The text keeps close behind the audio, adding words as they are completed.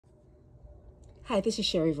Hi, this is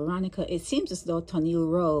Sherry Veronica. It seems as though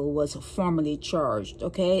Tonneil Rowe was formally charged,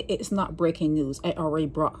 okay? It's not breaking news. I already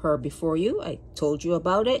brought her before you. I told you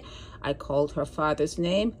about it. I called her father's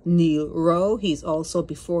name, Neil Rowe. He's also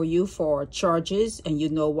before you for charges, and you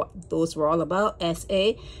know what those were all about.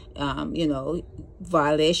 SA,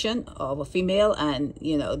 violation of a female, and,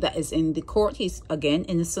 that is in the court. He's, again,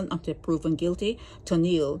 innocent until proven guilty.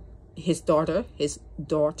 Tonneil, his daughter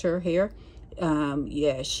here,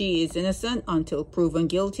 she is innocent until proven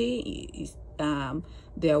guilty.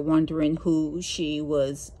 They're wondering who she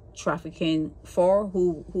was trafficking for,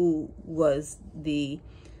 who was the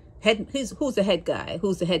head, who's the head guy,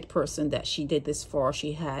 who's the head person that she did this for.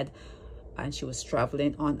 She was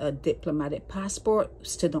traveling on a diplomatic passport.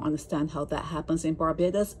 Still don't understand how that happens in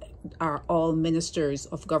Barbados. Are all ministers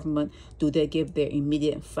of government, do they give their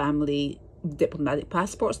immediate family diplomatic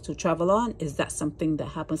passports to travel on? Is that something that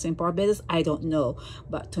happens in Barbados? I don't know.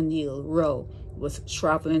 But Tonneil Rowe was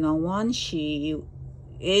traveling on one. She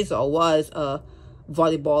is or was a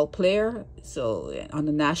volleyball player, so on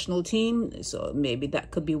the national team, so maybe that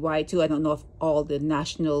could be why too. I don't know if all the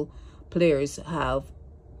national players have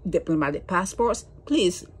diplomatic passports.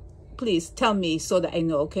 Please tell me so that I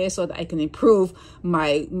know, okay, so that I can improve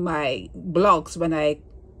my blogs when I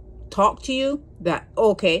talk to you. That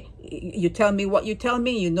okay, you tell me what you tell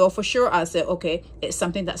me, you know for sure. I'll say okay, it's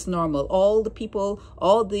something that's normal. All the people,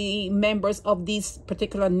 all the members of these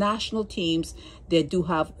particular national teams, they do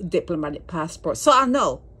have diplomatic passports, so I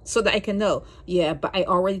know, so that I can know. Yeah, but I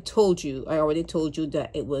already told you that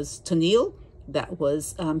it was Tonneil that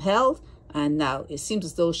was held. And now it seems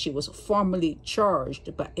as though she was formally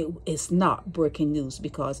charged, but it is not breaking news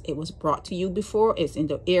because it was brought to you before. It's in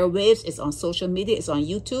the airwaves. It's on social media. It's on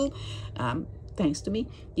YouTube. Thanks to me.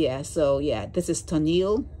 Yeah, so yeah, this is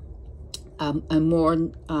Tonneil. A more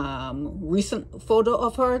recent photo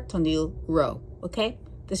of her, Tonneil Rowe. Okay,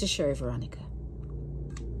 this is Sherry Veronica.